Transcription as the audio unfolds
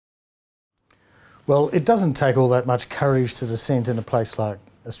Well, it doesn't take all that much courage to dissent in a place like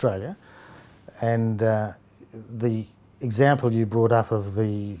Australia, and the example you brought up of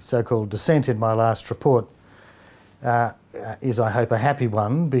the so-called dissent in my last report is, I hope, a happy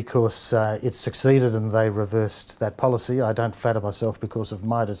one, because it succeeded and they reversed that policy. I don't flatter myself because of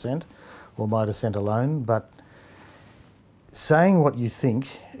my dissent or my dissent alone, but saying what you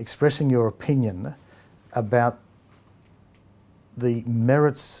think, expressing your opinion about the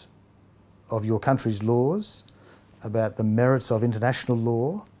merits of your country's laws, about the merits of international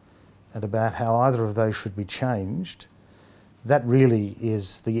law, and about how either of those should be changed, that really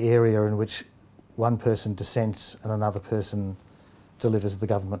is the area in which one person dissents and another person delivers the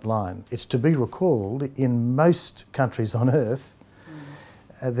government line. It's to be recalled, in most countries on earth,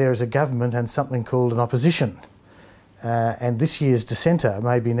 there is a government and something called an opposition. And this year's dissenter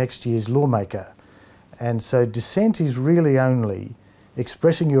may be next year's lawmaker. And so dissent is really only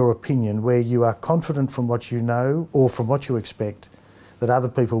expressing your opinion where you are confident from what you know or from what you expect that other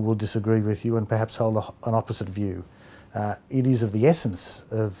people will disagree with you and perhaps hold an opposite view. It is of the essence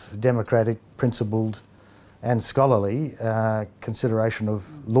of democratic, principled and scholarly consideration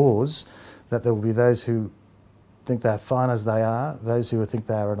of laws that there will be those who think they're fine as they are, those who think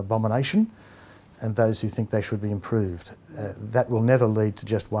they are an abomination, and those who think they should be improved. That will never lead to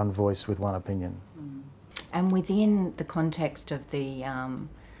just one voice with one opinion. And within the context of the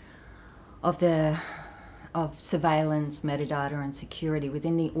surveillance, metadata and security,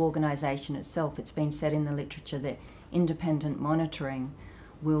 within the organisation itself, it's been said in the literature that independent monitoring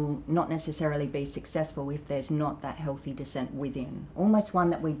will not necessarily be successful if there's not that healthy dissent within. Almost one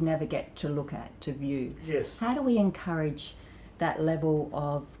that we'd never get to look at, to view. Yes. How do we encourage that level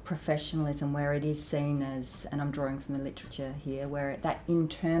of professionalism where it is seen as, and I'm drawing from the literature here, where that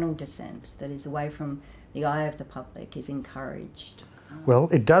internal dissent that is away from the eye of the public is encouraged? Well,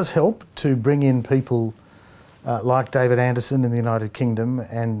 it does help to bring in people like David Anderson in the United Kingdom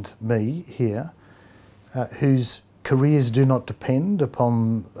and me here, whose careers do not depend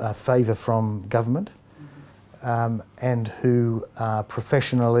upon favour from government, and who are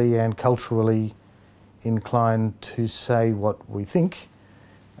professionally and culturally inclined to say what we think,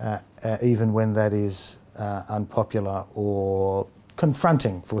 even when that is unpopular or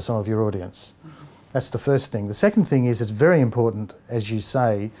confronting for some of your audience. That's the first thing. The second thing is it's very important, as you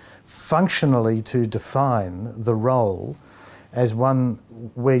say, functionally to define the role as one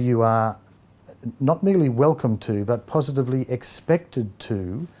where you are not merely welcome to, but positively expected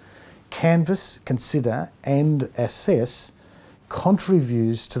to canvass, consider and assess contrary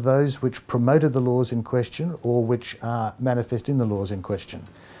views to those which promoted the laws in question or which are manifest in the laws in question.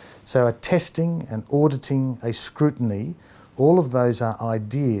 So a testing, an auditing, a scrutiny, all of those are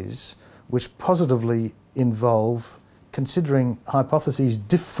ideas which positively involve considering hypotheses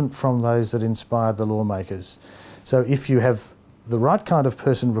different from those that inspired the lawmakers. So if you have the right kind of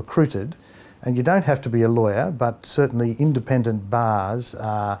person recruited, and you don't have to be a lawyer, but certainly independent bars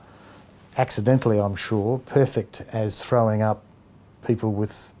are accidentally, I'm sure, perfect as throwing up people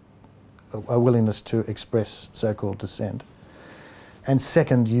with a willingness to express so-called dissent. And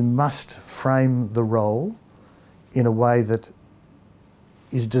second, you must frame the role in a way that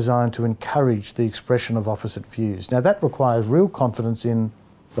is designed to encourage the expression of opposite views. Now that requires real confidence in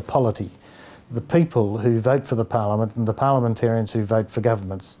the polity. The people who vote for the parliament and the parliamentarians who vote for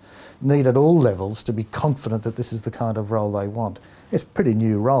governments need at all levels to be confident that this is the kind of role they want. It's a pretty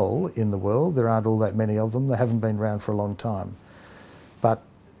new role in the world. There aren't all that many of them. They haven't been around for a long time. But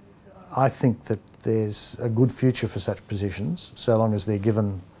I think that there's a good future for such positions, so long as they're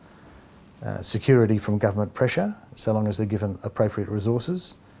given security from government pressure, so long as they're given appropriate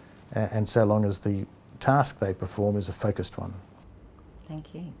resources, and so long as the task they perform is a focused one.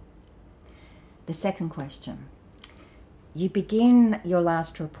 Thank you. The second question. You begin your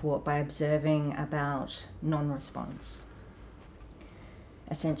last report by observing about non-response,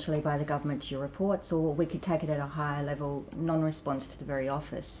 essentially by the government to your reports, or we could take it at a higher level, non-response to the very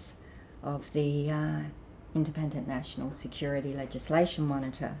office of the Independent National Security Legislation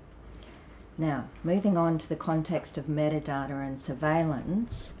Monitor. Now, moving on to the context of metadata and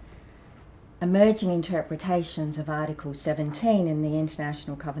surveillance, emerging interpretations of Article 17 in the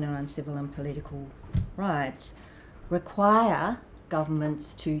International Covenant on Civil and Political Rights require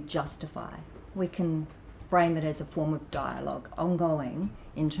governments to justify. We can frame it as a form of dialogue, ongoing,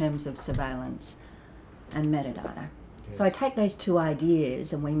 in terms of surveillance and metadata. Yeah. So I take those two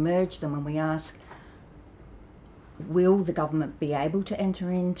ideas and we merge them and we ask, will the government be able to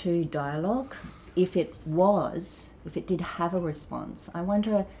enter into dialogue? If it did have a response, I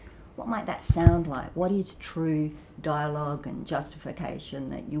wonder, what might that sound like? What is true dialogue and justification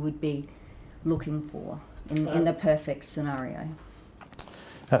that you would be looking for in the perfect scenario?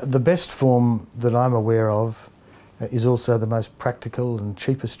 The best form that I'm aware of is also the most practical and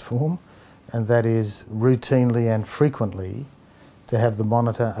cheapest form, and that is routinely and frequently to have the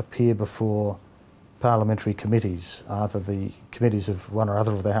monitor appear before parliamentary committees, either the committees of one or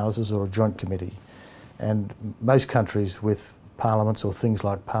other of the houses or a joint committee. And most countries with parliaments or things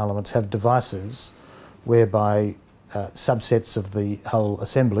like parliaments have devices whereby subsets of the whole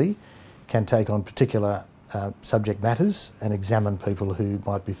assembly can take on particular subject matters and examine people who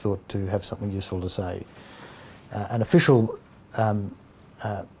might be thought to have something useful to say. An official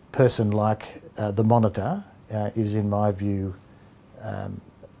person like the monitor is, in my view,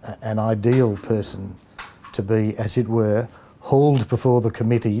 an ideal person to be, as it were, hauled before the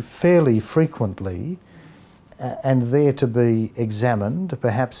committee fairly frequently and there to be examined,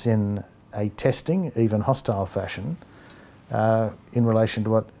 perhaps in a testing, even hostile fashion, in relation to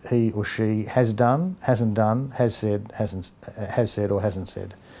what he or she has done, hasn't done, has said, has said or hasn't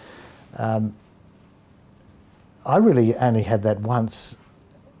said. I really only had that once,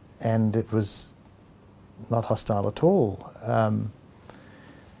 and it was not hostile at all.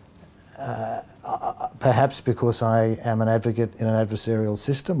 Perhaps because I am an advocate in an adversarial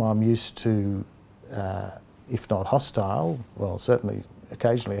system, I'm used to, if not hostile, well, certainly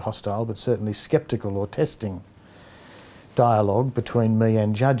occasionally hostile, but certainly sceptical or testing dialogue between me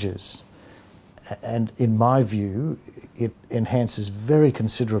and judges. And in my view, it enhances very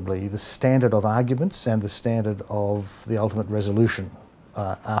considerably the standard of arguments and the standard of the ultimate resolution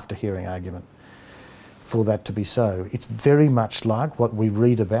after hearing argument, for that to be so. It's very much like what we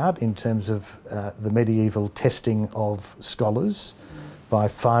read about in terms of the medieval testing of scholars. By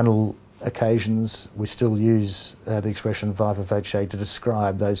final occasions, we still use the expression viva voce to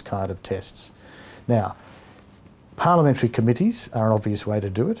describe those kind of tests. Now, parliamentary committees are an obvious way to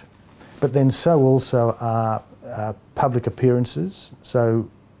do it, but then so also are public appearances, so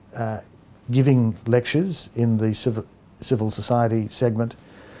giving lectures in the civil society segment,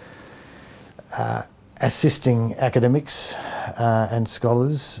 assisting academics and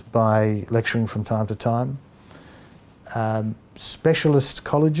scholars by lecturing from time to time, specialist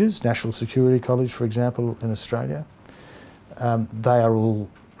colleges, National Security College, for example, in Australia, they are all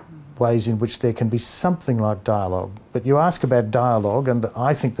ways in which there can be something like dialogue. But you ask about dialogue, and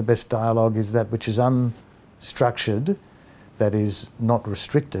I think the best dialogue is that which is unstructured, that is not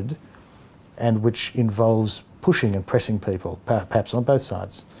restricted, and which involves pushing and pressing people, perhaps on both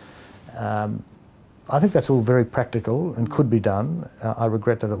sides. I think that's all very practical and could be done. I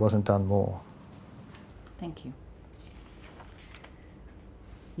regret that it wasn't done more. Thank you.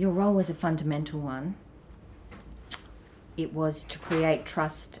 Your role was a fundamental one. It was to create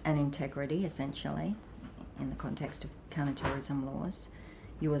trust and integrity, essentially, in the context of counterterrorism laws.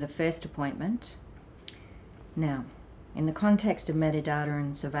 You were the first appointment. Now, in the context of metadata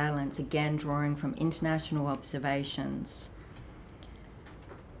and surveillance, again drawing from international observations,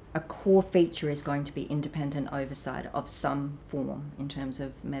 a core feature is going to be independent oversight of some form in terms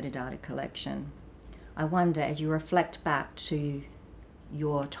of metadata collection. I wonder, as you reflect back to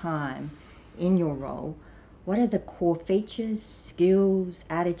your time in your role, what are the core features, skills,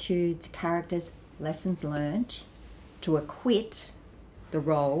 attitudes, characters, lessons learned to acquit the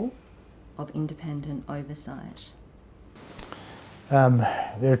role of independent oversight?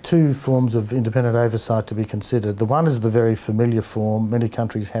 There are two forms of independent oversight to be considered. The one is the very familiar form, many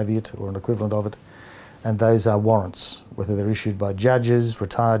countries have it or an equivalent of it, and those are warrants, whether they're issued by judges,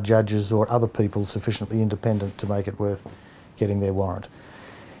 retired judges or other people sufficiently independent to make it worth getting their warrant.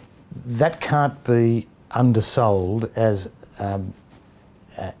 That can't be undersold as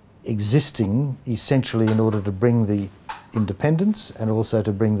existing essentially in order to bring the independence and also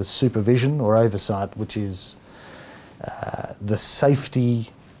to bring the supervision or oversight, which is the safety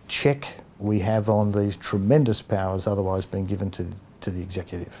check we have on these tremendous powers otherwise being given to the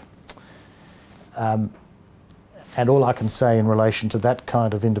executive. And all I can say in relation to that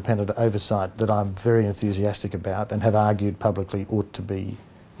kind of independent oversight that I'm very enthusiastic about and have argued publicly ought to be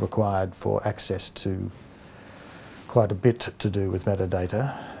required for access to quite a bit to do with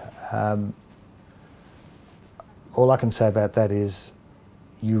metadata. All I can say about that is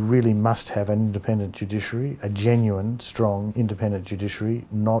you really must have an independent judiciary, a genuine, strong, independent judiciary.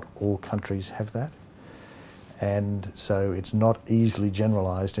 Not all countries have that. And so it's not easily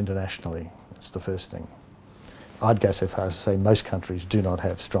generalised internationally. That's the first thing. I'd go so far as to say most countries do not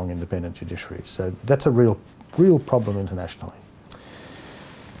have strong independent judiciaries. So that's a real problem internationally.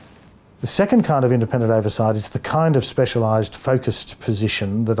 The second kind of independent oversight is the kind of specialised, focused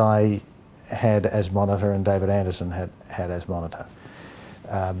position that I had as monitor and David Anderson had as monitor.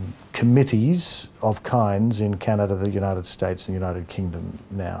 committees of kinds in Canada, the United States and United Kingdom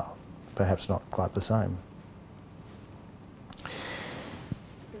now. Perhaps not quite the same.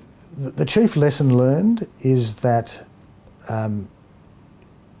 The chief lesson learned is that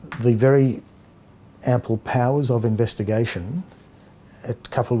the very ample powers of investigation,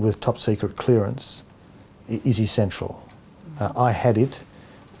 coupled with top secret clearance, is essential. I had it,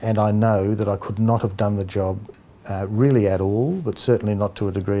 and I know that I could not have done the job really at all, but certainly not to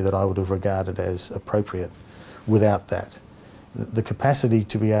a degree that I would have regarded as appropriate without that. The capacity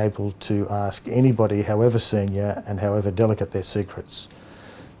to be able to ask anybody, however senior and however delicate their secrets,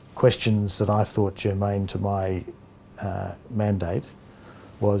 questions that I thought germane to my mandate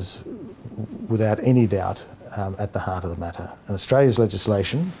was without any doubt at the heart of the matter. And Australia's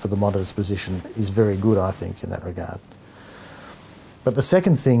legislation for the monitor's position is very good, I think, in that regard. But the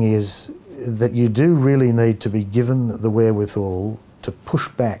second thing is that you do really need to be given the wherewithal to push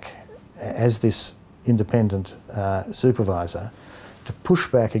back, as this independent supervisor, to push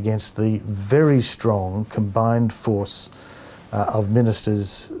back against the very strong combined force of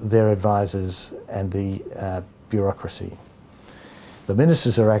ministers, their advisors and the bureaucracy. The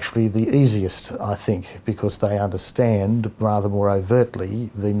ministers are actually the easiest, I think, because they understand rather more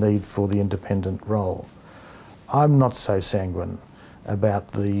overtly the need for the independent role. I'm not so sanguine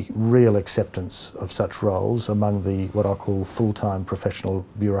about the real acceptance of such roles among the what I call full-time professional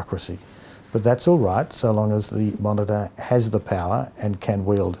bureaucracy. But that's all right, so long as the monitor has the power and can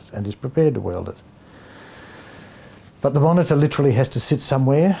wield it and is prepared to wield it. But the monitor literally has to sit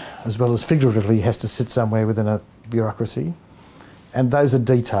somewhere, as well as figuratively has to sit somewhere within a bureaucracy. And those are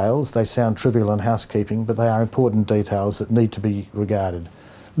details. They sound trivial in housekeeping, but they are important details that need to be regarded.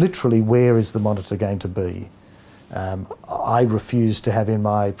 Literally, where is the monitor going to be? I refused to have in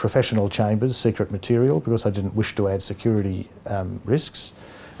my professional chambers secret material because I didn't wish to add security risks.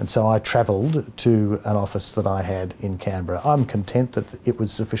 And so I travelled to an office that I had in Canberra. I'm content that it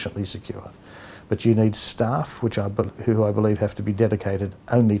was sufficiently secure. But you need staff who I believe have to be dedicated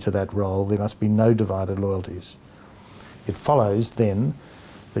only to that role. There must be no divided loyalties. It follows then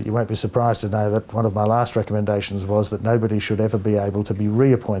that you won't be surprised to know that one of my last recommendations was that nobody should ever be able to be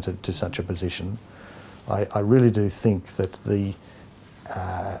reappointed to such a position. I really do think that the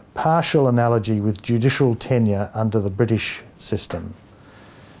partial analogy with judicial tenure under the British system,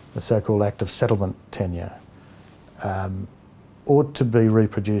 the so-called Act of Settlement tenure, ought to be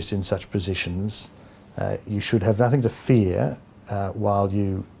reproduced in such positions. You should have nothing to fear while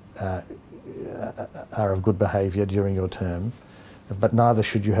you are of good behaviour during your term, but neither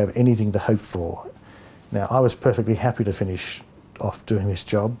should you have anything to hope for. Now, I was perfectly happy to finish off doing this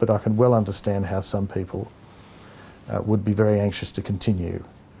job, but I can well understand how some people would be very anxious to continue.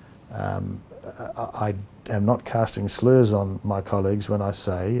 I am not casting slurs on my colleagues when I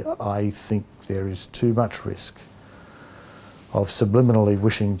say I think there is too much risk of subliminally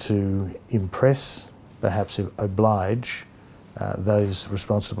wishing to impress, perhaps oblige, those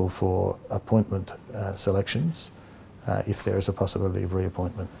responsible for appointment selections if there is a possibility of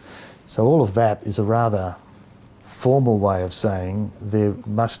reappointment. So all of that is a rather formal way of saying there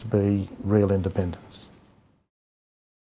must be real independence.